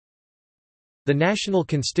The National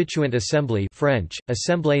Constituent Assembly French,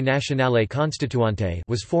 Assemblée nationale constituante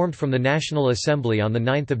was formed from the National Assembly on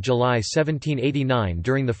 9 July 1789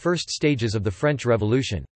 during the first stages of the French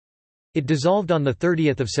Revolution. It dissolved on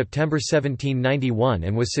 30 September 1791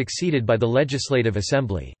 and was succeeded by the Legislative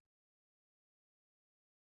Assembly.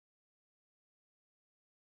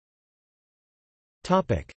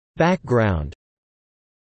 Background.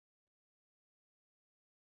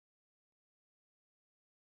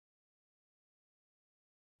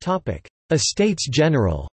 Estates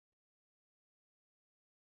General.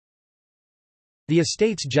 The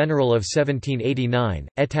Estates General of 1789,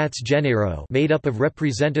 États généraux, made up of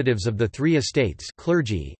representatives of the three estates,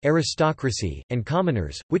 clergy, aristocracy, and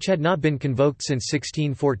commoners, which had not been convoked since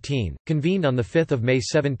 1614, convened on 5 May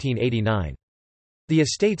 1789. The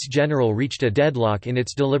Estates General reached a deadlock in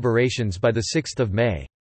its deliberations by 6 May.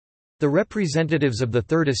 The representatives of the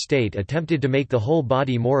Third Estate attempted to make the whole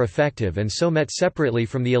body more effective and so met separately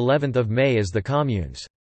from the 11th of May as the communes.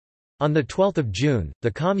 On 12 June, the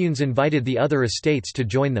communes invited the other estates to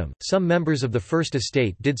join them. Some members of the First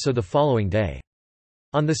Estate did so the following day.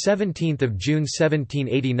 On 17 June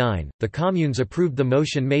 1789, the communes approved the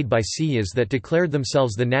motion made by Sieyès that declared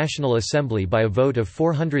themselves the National Assembly by a vote of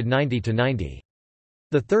 490 to 90.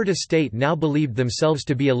 The Third Estate now believed themselves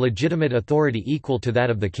to be a legitimate authority equal to that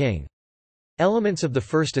of the king. Elements of the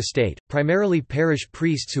First Estate, primarily parish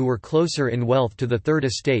priests who were closer in wealth to the Third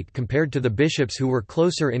Estate compared to the bishops who were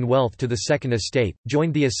closer in wealth to the Second Estate,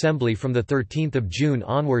 joined the Assembly from 13 June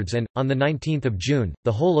onwards and, on 19 June,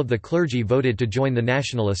 the whole of the clergy voted to join the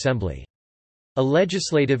National Assembly. A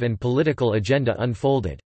legislative and political agenda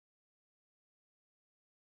unfolded.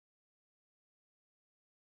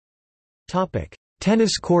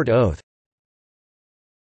 Tennis court oath.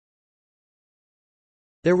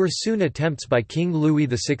 There were soon attempts by King Louis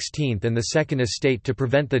XVI and the Second Estate to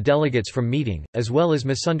prevent the delegates from meeting, as well as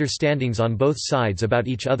misunderstandings on both sides about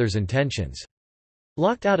each other's intentions.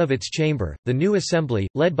 Locked out of its chamber, the new assembly,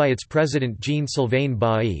 led by its president Jean-Sylvain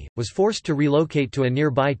Bailly, was forced to relocate to a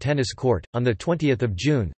nearby tennis court. On 20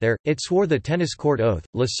 June, there, it swore the tennis court oath,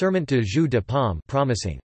 Le Serment de Jeu de Paume,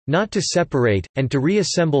 promising not to separate, and to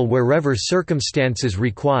reassemble wherever circumstances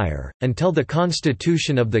require, until the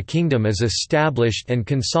constitution of the kingdom is established and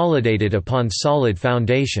consolidated upon solid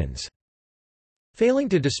foundations." Failing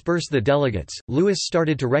to disperse the delegates, Louis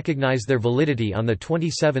started to recognize their validity on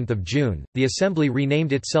 27 June. The Assembly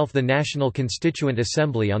renamed itself the National Constituent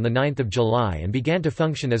Assembly on 9 July and began to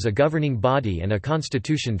function as a governing body and a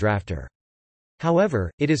constitution drafter.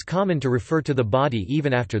 However, it is common to refer to the body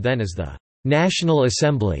even after then as the National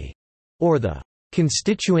Assembly, or the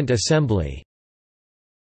Constituent Assembly.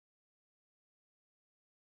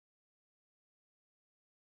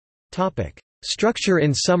 Structure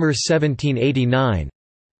in summer 1789.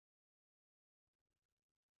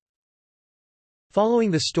 Following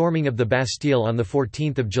the storming of the Bastille on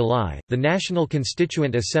 14 July, the National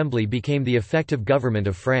Constituent Assembly became the effective government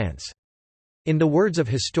of France. In the words of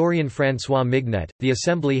historian François Mignet, the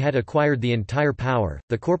Assembly had acquired the entire power,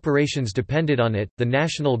 the corporations depended on it, the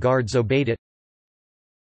National Guards obeyed it.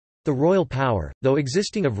 The royal power, though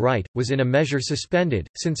existing of right, was in a measure suspended,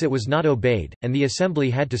 since it was not obeyed, and the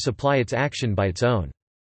Assembly had to supply its action by its own.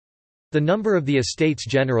 The number of the Estates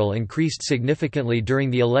General increased significantly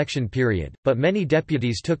during the election period, but many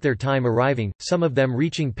deputies took their time arriving, some of them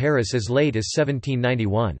reaching Paris as late as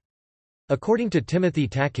 1791. According to Timothy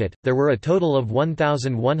Tackett, there were a total of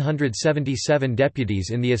 1,177 deputies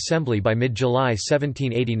in the Assembly by mid-July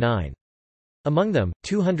 1789. Among them,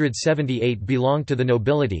 278 belonged to the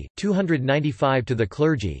nobility, 295 to the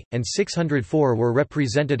clergy, and 604 were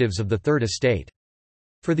representatives of the Third Estate.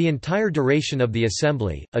 For the entire duration of the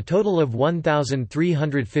Assembly, a total of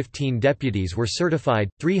 1,315 deputies were certified,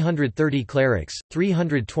 330 clerics,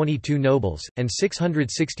 322 nobles, and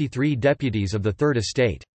 663 deputies of the Third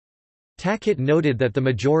Estate. Tackett noted that the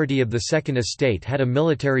majority of the Second Estate had a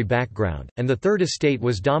military background, and the Third Estate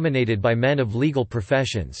was dominated by men of legal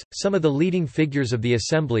professions. Some of the leading figures of the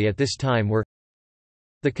Assembly at this time were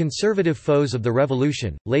the conservative foes of the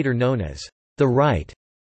Revolution, later known as the Right,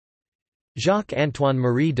 Jacques-Antoine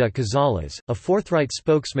Marie de Cazales, a forthright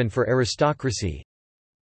spokesman for aristocracy,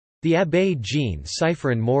 the Abbé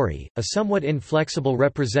Jean-Siphorin Maury, a somewhat inflexible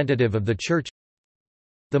representative of the Church,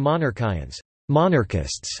 the Monarchians,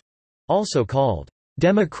 monarchists, also called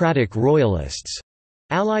democratic royalists,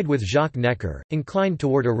 allied with Jacques Necker, inclined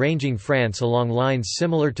toward arranging France along lines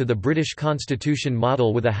similar to the British constitution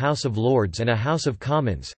model with a House of Lords and a House of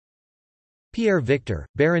Commons. Pierre Victor,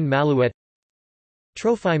 Baron Malouet,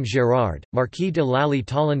 Trophime Gérard, Marquis de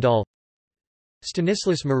Lally-Tollendal,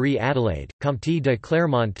 Stanislas Marie Adelaide, Comte de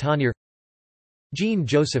Clermont-Tonnerre,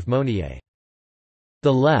 Jean-Joseph Monnier.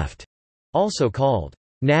 The Left, also called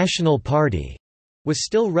National Party, was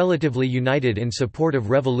still relatively united in support of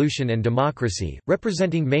revolution and democracy,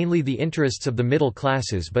 representing mainly the interests of the middle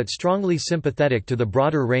classes but strongly sympathetic to the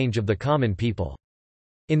broader range of the common people.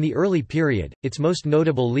 In the early period, its most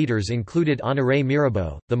notable leaders included Honoré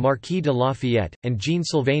Mirabeau, the Marquis de Lafayette, and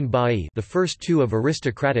Jean-Sylvain Bailly, the first two of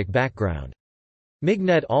aristocratic background.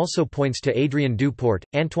 Mignet also points to Adrien Duport,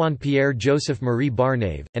 Antoine Pierre-Joseph Marie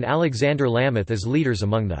Barnave, and Alexandre Lameth as leaders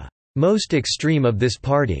among the most extreme of this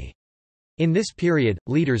party. In this period,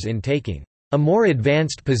 leaders in taking a more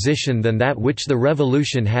advanced position than that which the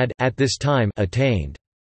revolution had at this time attained.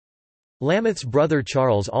 Lameth's brother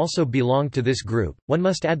Charles also belonged to this group. One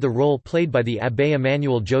must add the role played by the Abbé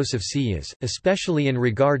Emmanuel Joseph Sieyès, especially in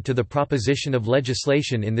regard to the proposition of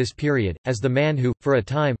legislation in this period, as the man who, for a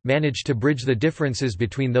time, managed to bridge the differences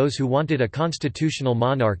between those who wanted a constitutional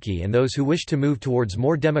monarchy and those who wished to move towards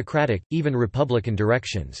more democratic, even republican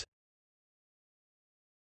directions.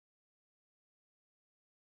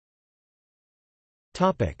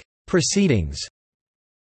 Proceedings.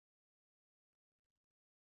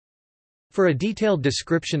 For a detailed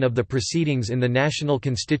description of the proceedings in the National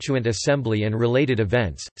Constituent Assembly and related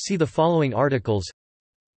events, see the following articles: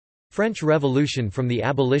 French Revolution from the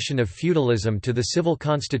abolition of feudalism to the civil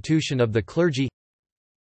constitution of the clergy,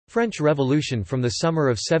 French Revolution from the summer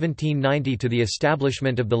of 1790 to the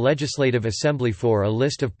establishment of the Legislative Assembly. For a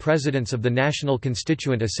list of presidents of the National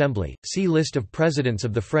Constituent Assembly, see List of presidents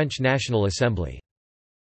of the French National Assembly.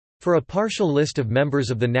 For a partial list of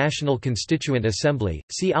members of the National Constituent Assembly,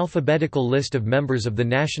 see alphabetical list of members of the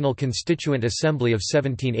National Constituent Assembly of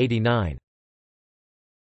 1789.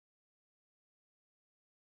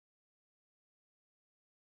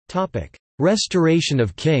 Restoration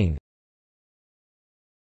of king.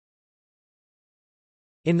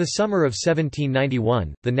 In the summer of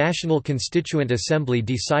 1791, the National Constituent Assembly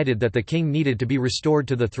decided that the king needed to be restored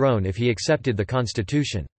to the throne if he accepted the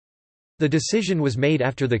constitution. The decision was made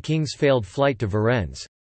after the king's failed flight to Varennes.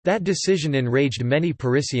 That decision enraged many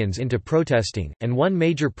Parisians into protesting, and one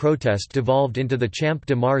major protest devolved into the Champ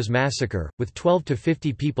de Mars massacre, with 12 to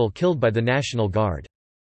 50 people killed by the National Guard.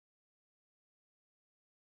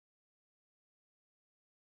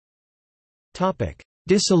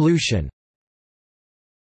 Dissolution.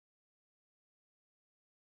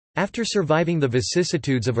 After surviving the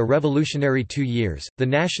vicissitudes of a revolutionary 2 years, the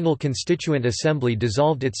National Constituent Assembly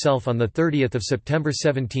dissolved itself on 30 September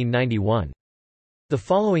 1791. The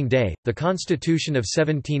following day, the Constitution of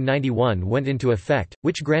 1791 went into effect,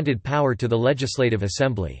 which granted power to the Legislative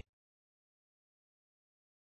Assembly.